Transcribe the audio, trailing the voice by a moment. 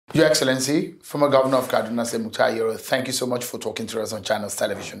Your Excellency, former Governor of Kaduna, Yero, thank you so much for talking to us on Channels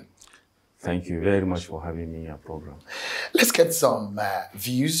Television. Thank you very much for having me in your program. Let's get some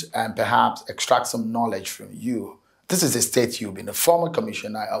views and perhaps extract some knowledge from you. This is a state you've been a former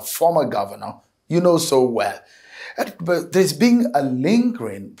commissioner, a former governor, you know so well. But there's been a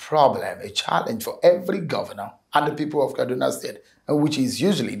lingering problem, a challenge for every governor and the people of Kaduna State, which is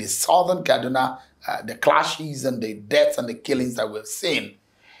usually the southern Kaduna, the clashes and the deaths and the killings that we've seen.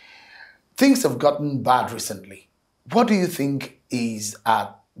 Things have gotten bad recently. What do you think is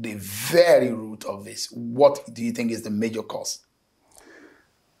at the very root of this? What do you think is the major cause?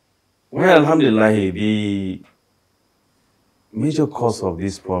 Well, alhamdulillah, the major cause of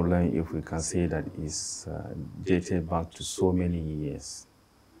this problem, if we can say that, is dated back to so many years.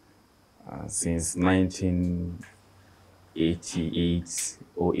 Since 1988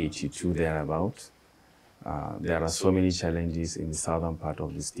 or 82, thereabout, there are so many challenges in the southern part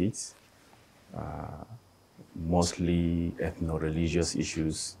of the state. Mostly ethno-religious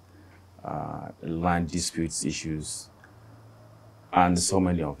issues, land disputes issues, and so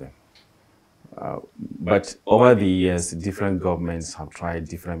many of them. But over the years, different governments have tried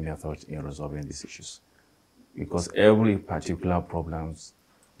different methods in resolving these issues. Because every particular problem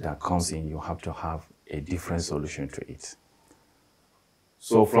that comes in, you have to have a different solution to it.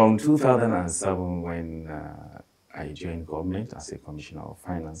 So from 2007, when I joined government as a Commissioner of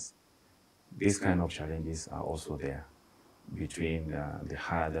Finance, these kind of challenges are also there between the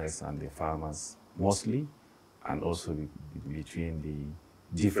herders and the farmers mostly, and also between the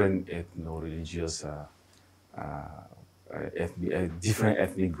different ethno-religious, different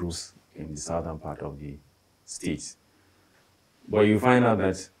ethnic groups in the southern part of the state. But you find out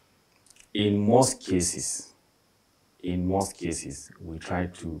that in most cases, we try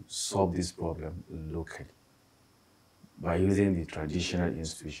to solve this problem locally, by using the traditional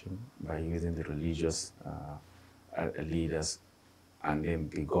institution, by using the religious leaders, and then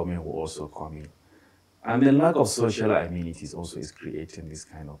the government will also come in. And the lack of social amenities also is creating these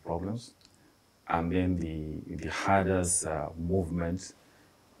kind of problems. And then the herders movement,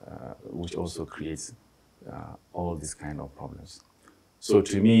 which also creates all these kind of problems. So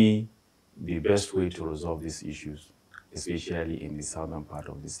to me, the best way to resolve these issues, especially in the southern part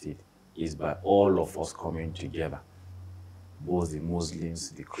of the state, is by all of us coming together, both the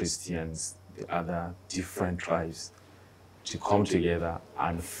Muslims, the Christians, the other different tribes, to come together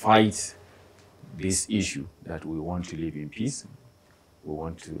and fight this issue that we want to live in peace, we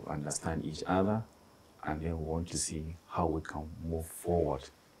want to understand each other, and then we want to see how we can move forward.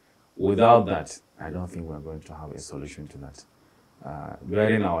 Without that, I don't think we're going to have a solution to that.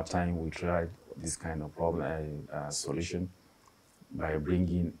 During our time, we tried this kind of problem solution by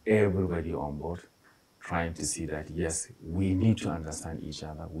bringing everybody on board, trying to see that, yes, we need to understand each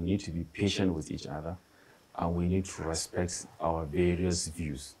other, we need to be patient with each other, and we need to respect our various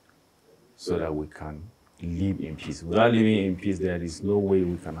views so that we can live in peace. Without living in peace, there is no way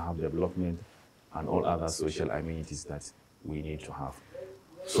we can have development and all other social amenities that we need to have.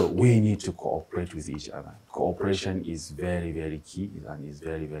 So we need to cooperate with each other. Cooperation is very, very key and is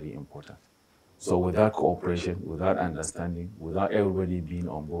very, very important. So without cooperation, without understanding, without everybody being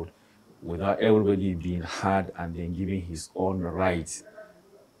on board, without everybody being heard and then giving his own rights,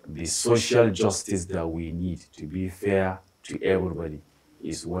 the social justice that we need to be fair to everybody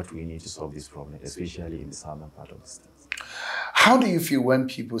is what we need to solve this problem, especially in the southern part of the state. How do you feel when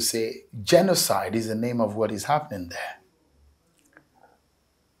people say genocide is the name of what is happening there?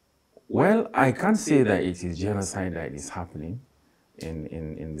 Well, I can't say that it is genocide that is happening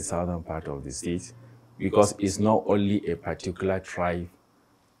in the southern part of the state, because it's not only a particular tribe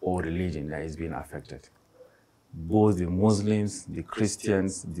or religion that is being affected. Both the Muslims, the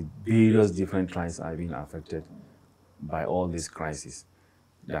Christians, the various different tribes are being affected by all this crisis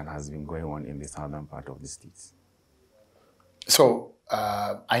that has been going on in the southern part of the states. So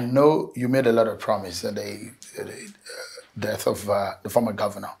I know you made a lot of promise at the death of the former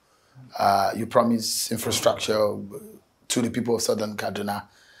governor. You promised infrastructure to the people of southern Kaduna,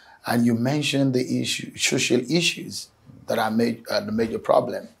 and you mentioned the social issues that are the major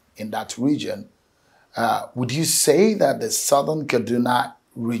problem in that region. Would you say that the southern Kaduna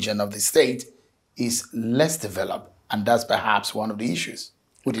region of the state is less developed, and that's perhaps one of the issues?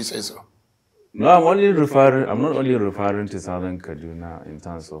 Would you say so? No, I'm not only referring to southern Kaduna in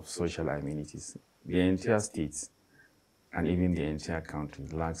terms of social amenities. The entire state and even the entire country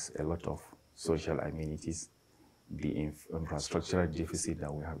lacks a lot of social amenities. The infrastructural deficit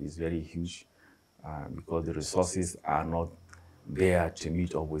that we have is very huge because the resources are not there to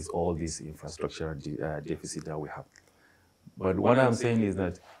meet up with all this infrastructural deficit that we have. But what I'm saying is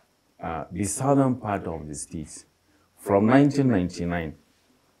that the southern part of the state, from 1999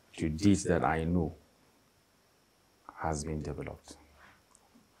 to date that I know, has been developed.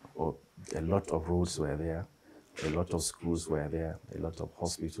 A lot of roads were there, a lot of schools were there, a lot of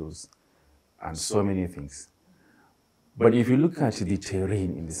hospitals, and so many things. But if you look at the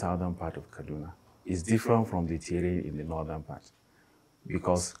terrain in the southern part of Kaduna, it's different from the terrain in the northern part,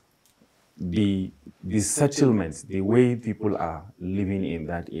 because the settlements, the way people are living in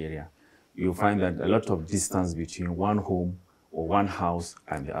that area, you find that a lot of distance between one home or one house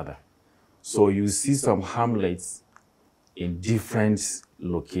and the other. So you see some hamlets in different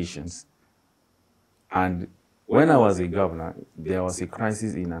locations. And when I was a governor, there was a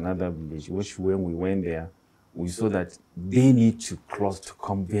crisis in another village, which when we went there, we saw that they need to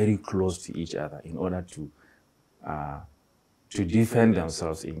come very close to each other in order to defend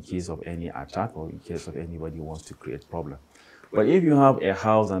themselves in case of any attack or in case of anybody who wants to create problem. But if you have a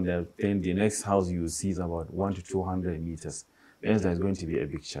house and then the next house you see is about 100 to 200 meters, then there's going to be a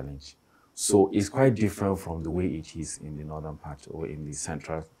big challenge. So it's quite different from the way it is in the northern part or in the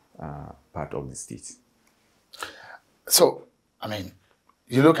central part of the state. So, I mean,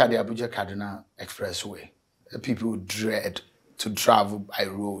 you look at the Abuja-Kaduna Expressway, the people dread to travel by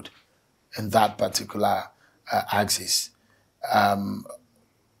road in that particular axis.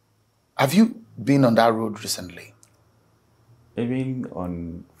 Have you been on that road recently? Even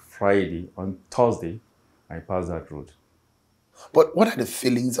on Thursday, I passed that road. But what are the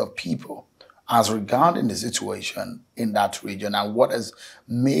feelings of people as regarding the situation in that region, and what has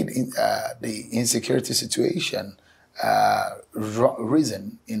made the insecurity situation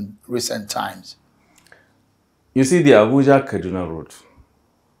risen in recent times? You see, the Abuja-Kaduna road,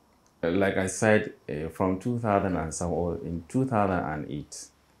 like I said, from 2007 or in 2008,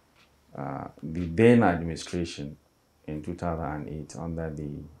 the then administration in 2008, under the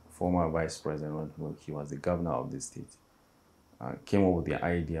former Vice President, he was the governor of the state, came up with the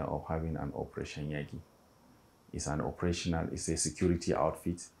idea of having an Operation Yagi. It's a security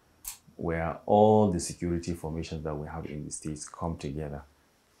outfit where all the security formations that we have in the states come together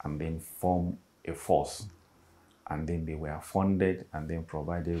and then form a force. And then they were funded and then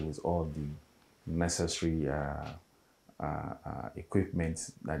provided with all the necessary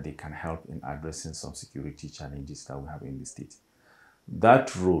equipment that they can help in addressing some security challenges that we have in the state.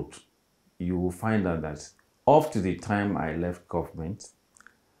 That road, you will find out that up to the time I left government,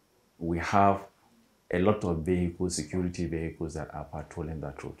 we have a lot of vehicles, security vehicles that are patrolling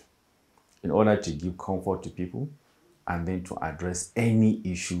that road in order to give comfort to people and then to address any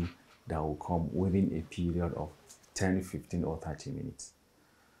issue that will come within a period of 10, 15, or 30 minutes.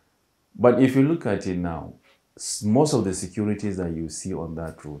 But if you look at it now, most of the securities that you see on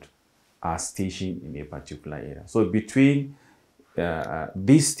that road are stationed in a particular area. So between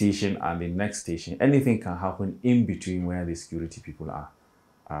this station and the next station, anything can happen in between where the security people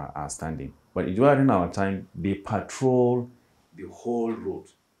are standing. But during our time, they patrol the whole road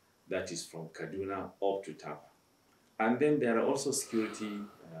that is from Kaduna up to Tapa. And then there are also security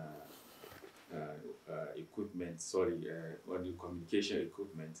equipment, or the communication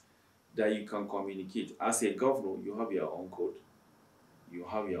equipment that you can communicate. As a governor, you have your own code, you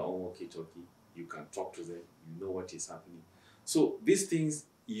have your own walkie-talkie, you can talk to them, you know what is happening. So these things,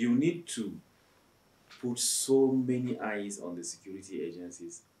 you need to put so many eyes on the security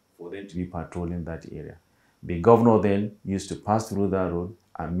agencies for them to be patrolling that area. The governor then used to pass through that road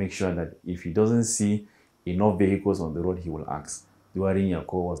and make sure that if he doesn't see enough vehicles on the road, he will ask. During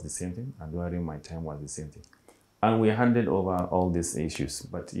Yako was the same thing, and during my time was the same thing. And we handed over all these issues.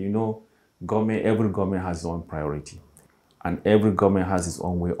 But you know, every government has its own priority. And every government has its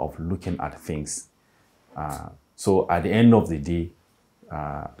own way of looking at things. So at the end of the day,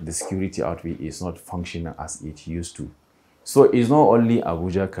 the security outfit is not functioning as it used to. So it's not only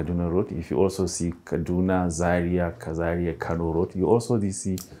Abuja-Kaduna road. If you also see Kaduna, Zaria, Kazaria, Kano road, you also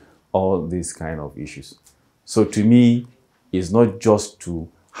see all these kind of issues. So to me, it's not just to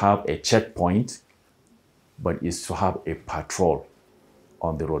have a checkpoint, but it's to have a patrol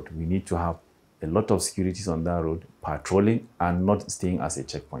on the road. We need to have a lot of securities on that road, patrolling and not staying as a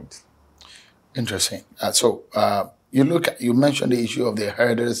checkpoint. Interesting. You mentioned the issue of the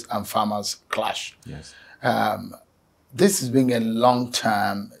herders and farmers clash. Yes. This has been a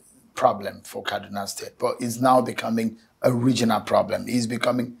long-term problem for Kaduna State, but it's now becoming a regional problem. It's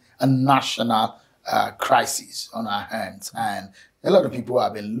becoming a national crisis on our hands. And a lot of people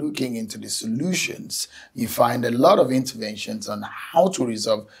have been looking into the solutions. You find a lot of interventions on how to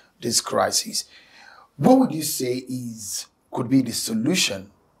resolve this crisis. What would you say could be the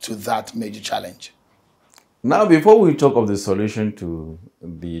solution to that major challenge? Now, before we talk of the solution to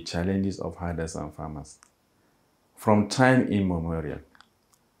the challenges of herders and farmers, from time immemorial,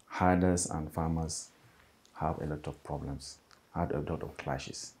 herders and farmers have a lot of problems, had a lot of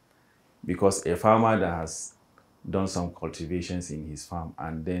clashes. Because a farmer that has done some cultivations in his farm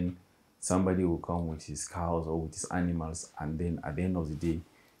and then somebody will come with his cows or with his animals and then at the end of the day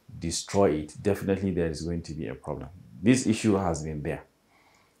destroy it, definitely there is going to be a problem. This issue has been there.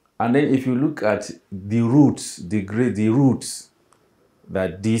 And then if you look at the routes, the routes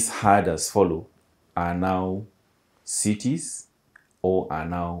that these herders follow are now cities or are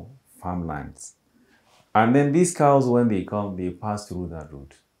now farmlands. And then these cows, when they come, they pass through that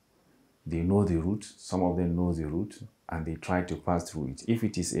route. They know the route, some of them know the route, and they try to pass through it. If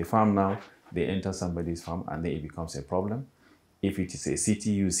it is a farm now, they enter somebody's farm and then it becomes a problem. If it is a city,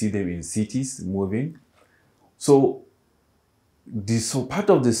 you see them in cities moving. So part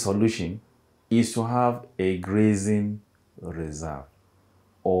of the solution is to have a grazing reserve,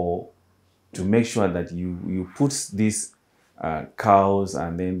 or to make sure that you put these cows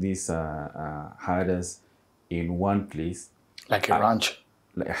and then these herders in one place. Like a ranch.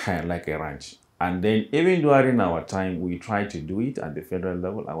 Like a ranch. And then even during our time, we tried to do it at the federal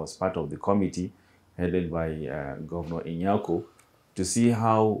level. I was part of the committee headed by Governor Inyako to see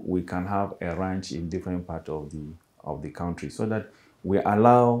how we can have a ranch in different parts of the country so that we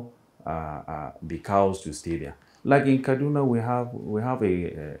allow the cows to stay there. Like in Kaduna, we have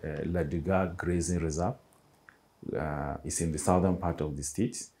a Laduga grazing reserve. It's in the southern part of the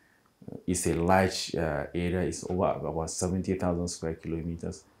state. It's a large area. It's over about 70,000 square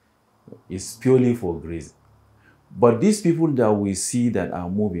kilometers. It's purely for grazing. But these people that we see that are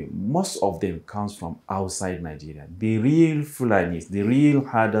moving, most of them comes from outside Nigeria. The real Fulanis, the real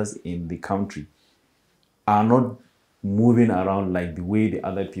herders in the country are not moving around like the way the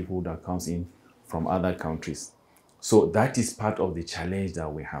other people that comes in from other countries. So that is part of the challenge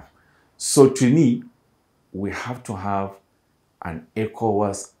that we have. So to me, we have to have an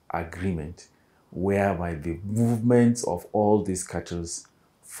ECOWAS agreement whereby the movements of all these cattle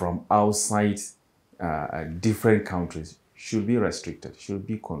from outside different countries should be restricted, should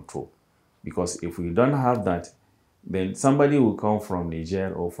be controlled. Because if we don't have that, then somebody will come from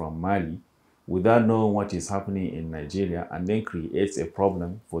Niger or from Mali without knowing what is happening in Nigeria and then creates a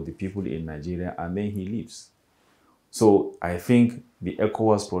problem for the people in Nigeria and then he leaves. So I think the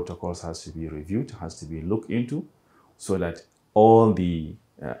ECOWAS protocols has to be reviewed, has to be looked into so that all the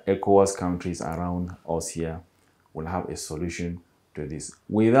ECOWAS countries around us here will have a solution to this.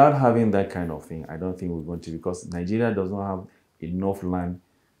 Without having that kind of thing, I don't think we're going to, because Nigeria does not have enough land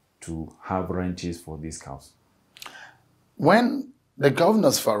to have ranches for these cows. When the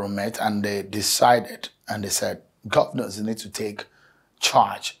governors forum met and they decided and they said governors need to take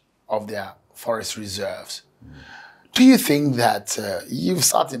charge of their forest reserves, do you think that, you've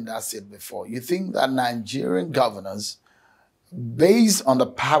sat in that seat before, you think that Nigerian governors, based on the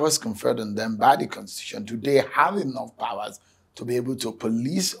powers conferred on them by the Constitution, do they have enough powers to be able to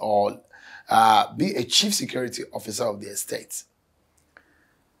police or be a chief security officer of their states?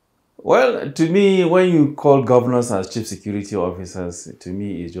 Well, to me, when you call governors as chief security officers, to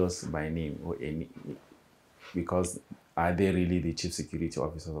me, it's just by name or any, because are they really the chief security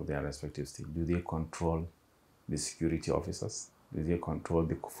officers of their respective state? Do they control the security officers? Do they control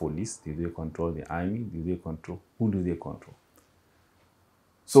the police? Do they control the army? Do they control? Who do they control?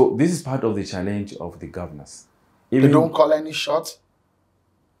 So this is part of the challenge of the governors. They don't call any shots?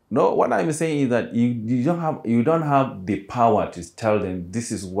 No, what I'm saying is that you don't have the power to tell them this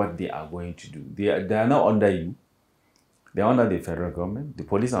is what they are going to do. They are not under you. They are under the federal government. The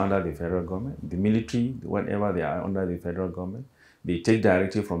police are under the federal government. The military, whatever, they are under the federal government. They take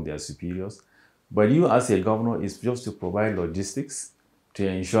directive from their superiors. But you as a governor is just to provide logistics to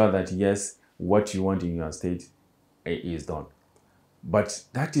ensure that, yes, what you want in your state is done. But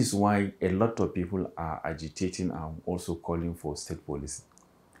that is why a lot of people are agitating and also calling for state policy.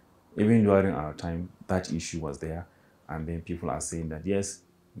 Even during our time, that issue was there. And then people are saying that, yes,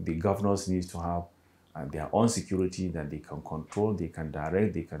 the governors need to have their own security that they can control, they can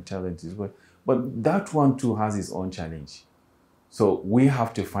direct, they can tell them this way. But that one too has its own challenge. So we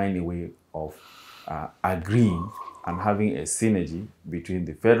have to find a way of agreeing and having a synergy between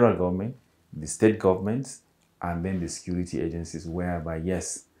the federal government, the state governments, and then the security agencies, whereby,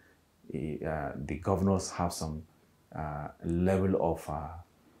 yes, the governors have some level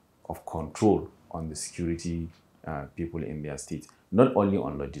of control on the security people in their state, not only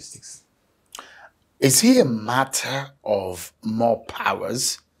on logistics. Is it a matter of more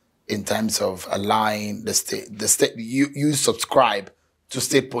powers in terms of allowing the state you subscribe to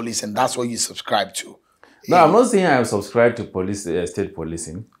state police and that's what you subscribe to? No, I'm not saying I subscribe to police, state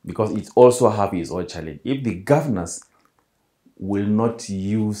policing, because it also have its own challenge. If the governors will not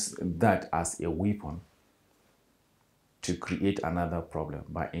use that as a weapon to create another problem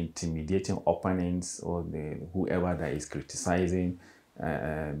by intimidating opponents or whoever that is criticizing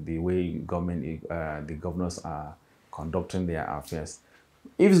the way the governors are conducting their affairs.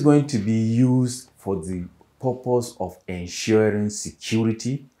 If it's going to be used for the purpose of ensuring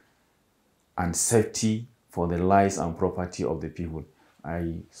security and safety for the lives and property of the people,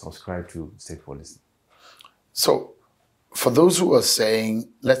 I subscribe to state policy. So, for those who are saying,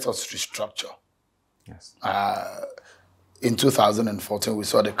 let us restructure, Yes. In 2014, we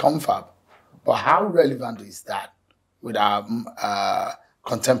saw the confab. But how relevant is that with our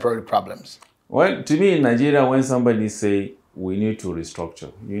contemporary problems? Well, to me in Nigeria, when somebody say we need to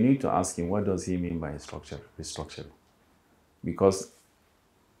restructure, you need to ask him, what does he mean by restructure? Because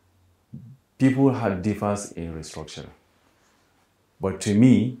people have differs in restructure. But to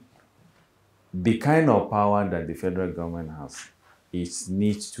me, the kind of power that the federal government has, it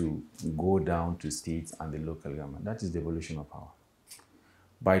needs to go down to states and the local government. That is the evolution of power.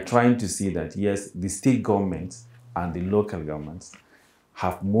 By trying to see that, yes, the state governments and the local governments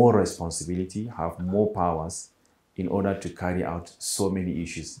have more responsibility, have more powers in order to carry out so many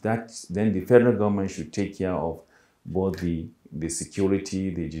issues. That then the federal government should take care of both the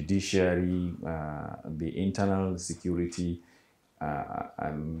security, the judiciary, the internal security,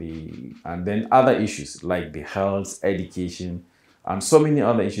 and then other issues like the health, education, and so many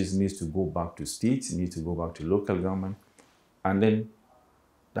other issues needs to go back to states, need to go back to local government, and then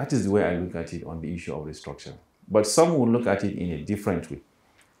that is the way I look at it on the issue of restructuring. But some will look at it in a different way.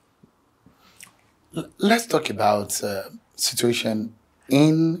 Let's talk about situation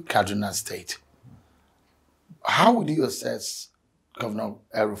in Kaduna State. How would you assess Governor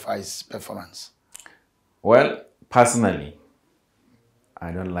El-Rufai's performance? Well, personally,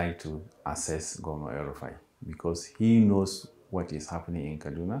 I don't like to assess Governor El-Rufai because he knows what is happening in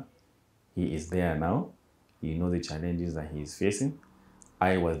Kaduna. He is there now. He knows the challenges that he is facing.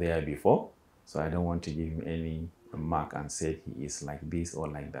 I was there before, so I don't want to give him any mark and say he is like this or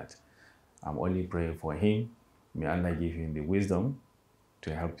like that. I'm only praying for him. May Allah give him the wisdom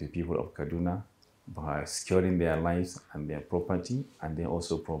to help the people of Kaduna by securing their lives and their property, and then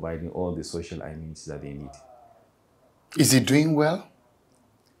also providing all the social amenities that they need. Is he doing well?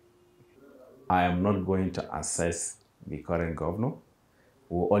 I am not going to assess the current governor.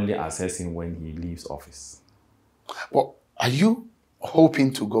 We'll only assess him when he leaves office. Well, are you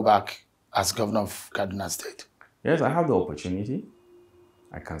hoping to go back as governor of Kaduna State? Yes, I have the opportunity.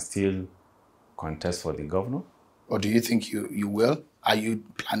 I can still contest for the governor. Or do you think you will? Are you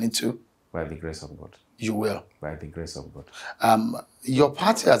planning to? By the grace of God. You will? By the grace of God. Your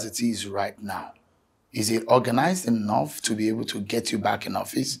party as it is right now, is it organized enough to be able to get you back in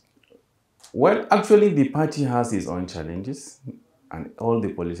office? Well, actually, the party has its own challenges, and all the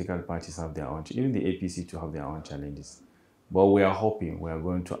political parties have their own, even the APC to have their own challenges. But we are hoping we are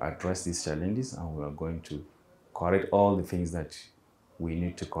going to address these challenges, and we are going to correct all the things that we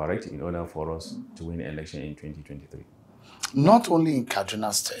need to correct in order for us to win the election in 2023. Not only in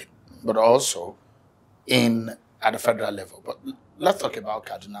Kaduna State, but also at the federal level. But let's talk about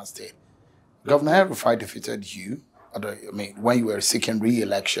Kaduna State. Governor El-Rufai defeated you, when you were seeking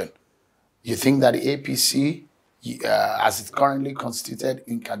re-election. You think that the APC, as it's currently constituted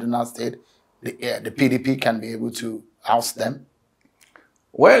in Kaduna State, the PDP can be able to oust them?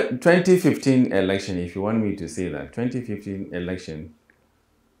 Well, 2015 election, if you want me to say that, 2015 election,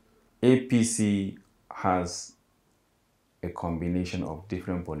 APC has a combination of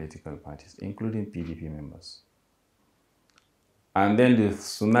different political parties, including PDP members. And then the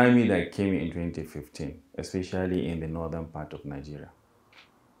tsunami that came in 2015, especially in the northern part of Nigeria,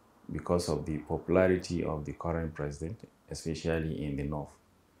 because of the popularity of the current president, especially in the north.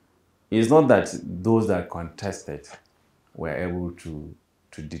 It's not that those that contested were able to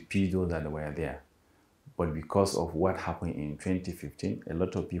defeat those that were there, but because of what happened in 2015, a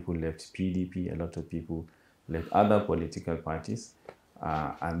lot of people left PDP, a lot of people left other political parties,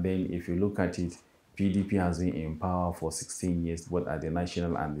 and then if you look at it, PDP has been in power for 16 years, both at the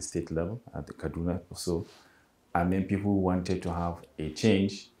national and the state level, at the Kaduna also, and then people wanted to have a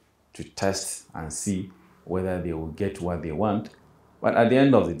change to test and see whether they will get what they want. But at the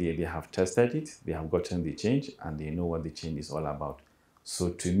end of the day, they have tested it, they have gotten the change, and they know what the change is all about.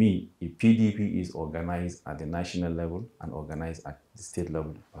 So to me, if PDP is organized at the national level and organized at the state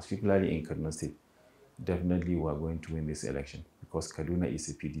level, particularly in Kaduna State, definitely we are going to win this election because Kaduna is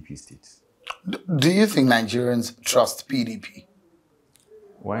a PDP state. Do you think Nigerians trust PDP?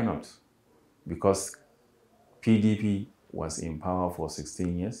 Why not? Because PDP was in power for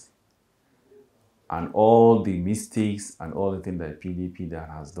 16 years, and all the mistakes and all the things that PDP that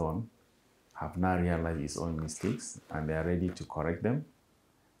has done have now realized its own mistakes, and they are ready to correct them,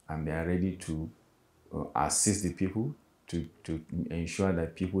 and they are ready to assist the people to ensure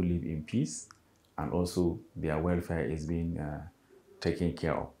that people live in peace, and also their welfare is being taken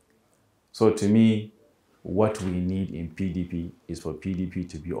care of. So to me, what we need in PDP is for PDP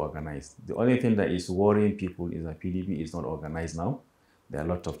to be organized. The only thing that is worrying people is that PDP is not organized now. There are a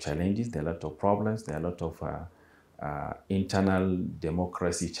lot of challenges, there are a lot of problems, there are a lot of internal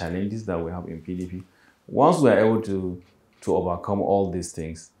democracy challenges that we have in PDP. Once we are able to overcome all these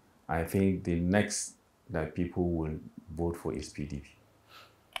things, I think the next that people will vote for is PDP.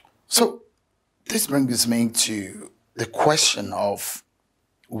 So this brings me to the question of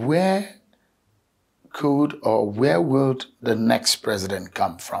where would the next president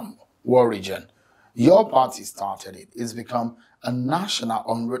come from? What region? Your party started it. It's become a national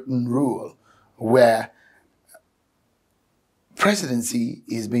unwritten rule where presidency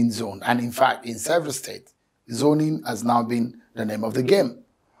is being zoned. And in fact, in several states, zoning has now been the name of the game.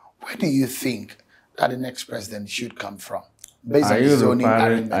 Where do you think that the next president should come from? Based on the zoning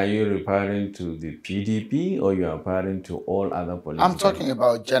arrangement. Are you referring to the PDP or you are referring to all other political? I'm talking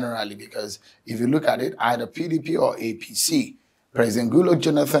about generally, because if you look at it, either PDP or APC, President Goodluck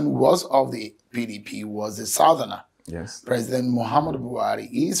Jonathan was of the PDP, was a southerner. Yes. President Muhammadu Buhari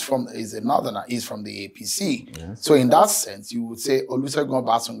is a northerner, is from the APC. Yes. So in that sense, you would say Olusegun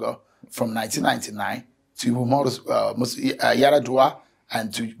Obasanjo from 1999 to Yar'Adua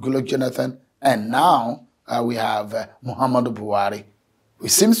and to Goodluck Jonathan, and now we have Muhammadu Buhari, who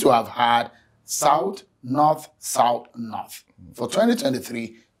seems to have had south, north, south, north. For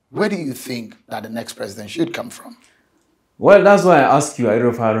 2023, where do you think that the next president should come from? Well, that's why I ask you, are you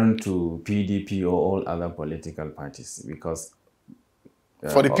referring to PDP or all other political parties? Because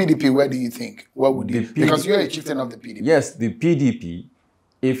for the PDP, where do you think? What would you? Because you're a chieftain of the PDP. Yes, the PDP,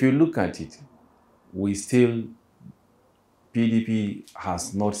 if you look at it, PDP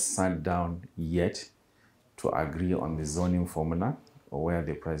has not sat down yet to agree on the zoning formula or where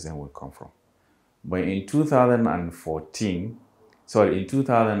the president will come from. But in 2018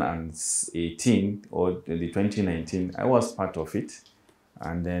 or the 2019, I was part of it.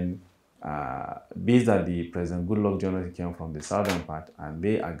 And then based that the President Goodluck Jonathan came from the southern part, and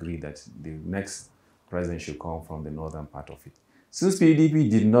they agreed that the next president should come from the northern part of it. Since PDP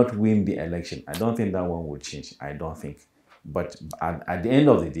did not win the election, I don't think that one will change. I don't think. But at the end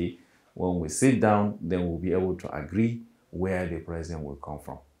of the day, when we sit down, then we'll be able to agree where the president will come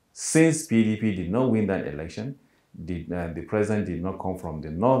from. Since PDP did not win that election, the president did not come from the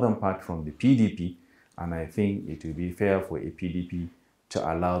northern part from the PDP, and I think it will be fair for a PDP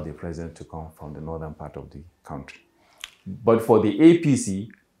to allow the president to come from the northern part of the country. But for the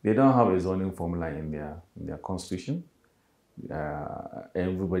APC, they don't have a zoning formula in their constitution.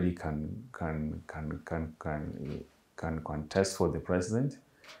 Everybody can contest for the president.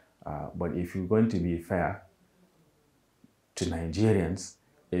 But if you're going to be fair to Nigerians,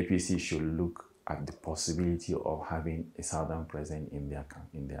 APC should look at the possibility of having a southern president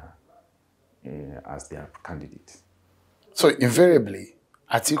as their candidate. So invariably,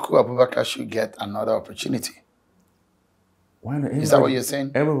 Atiku Abubakar should get another opportunity. Why not? Is that what you're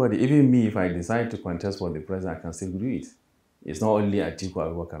saying? Everybody, even me, if I decide to contest for the president, I can still do it. It's not only Atiku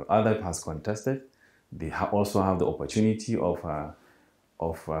Abubakar. Others has contested. They also have the opportunity of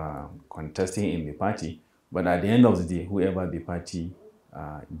contesting in the party. But at the end of the day, whoever the party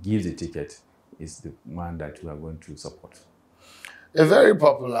gives the ticket is the man that we are going to support. A very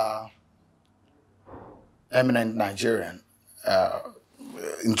popular, eminent Nigerian,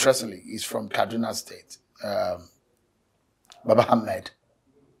 interestingly, is from Kaduna State. Baba Ahmed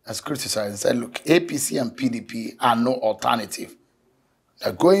has criticized and said, look, APC and PDP are no alternative.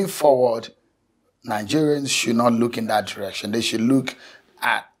 Going forward, Nigerians should not look in that direction. They should look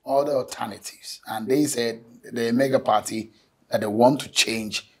at other alternatives. And they said the mega party that they want to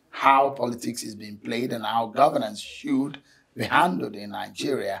change how politics is being played and how governance should be handled in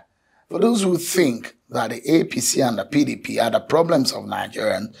Nigeria. For those who think that the APC and the PDP are the problems of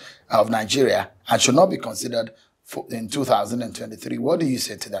Nigeria and should not be considered in 2023, what do you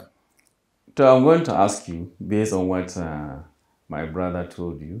say to them? So I'm going to ask you, based on what my brother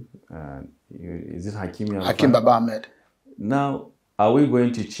told you, is it Hakim Baba Ahmed. Now, are we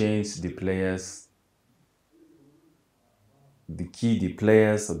going to change the players, the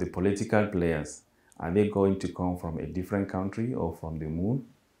players or the political players? Are they going to come from a different country or from the moon?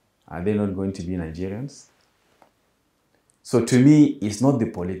 Are they not going to be Nigerians? So to me, it's not the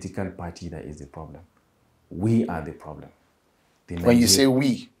political party that is the problem. We are the problem. When you say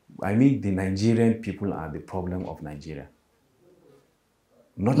we, I mean the Nigerian people are the problem of Nigeria.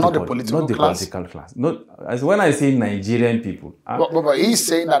 Not the political class. Not as when I say Nigerian people. But he's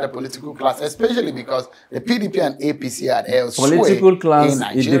saying that the political class, especially because the PDP and APC are elsewhere. Political class,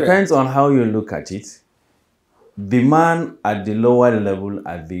 it depends on how you look at it. The man at the lower level,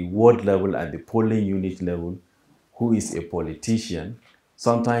 at the ward level, at the polling unit level, who is a politician,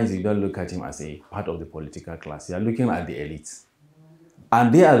 sometimes you don't look at him as a part of the political class. You are looking at the elites.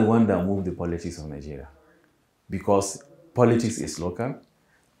 And they are the ones that move the politics of Nigeria. Because politics is local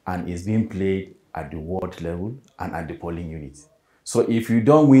and is being played at the ward level and at the polling unit. So if you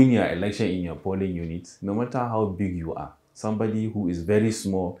don't win your election in your polling unit, no matter how big you are, somebody who is very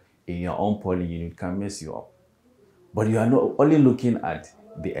small in your own polling unit can mess you up. But you are not only looking at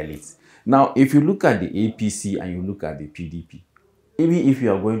the elites. Now, if you look at the APC and you look at the PDP, even if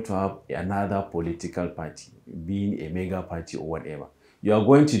you are going to have another political party, being a mega party or whatever, you are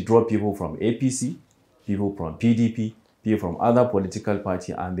going to draw people from APC, people from PDP, people from other political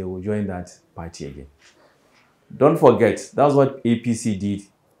party, and they will join that party again. Don't forget, that's what APC did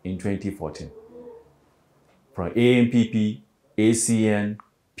in 2014. From AMPP, ACN,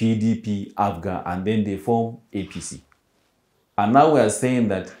 PDP, AFGA, and then they form APC. And now we are saying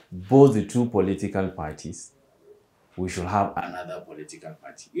that both the two political parties, we should have another political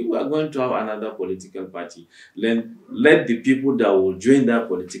party. If we are going to have another political party, then let the people that will join that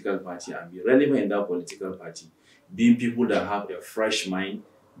political party and be relevant in that political party being people that have a fresh mind.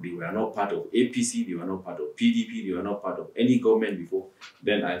 They were not part of APC, they were not part of PDP, they were not part of any government before.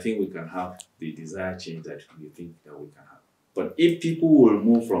 Then I think we can have the desired change that we think that we can have. But if people will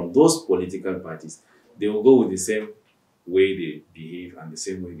move from those political parties, they will go with the same way they behave and the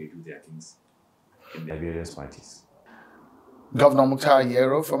same way they do their things in their various parties. Governor Mukhtar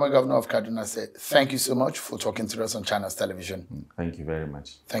Yero, former governor of Kaduna, said, thank you so much for talking to us on Channels Television. Thank you very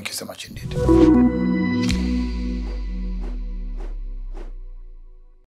much. Thank you so much indeed.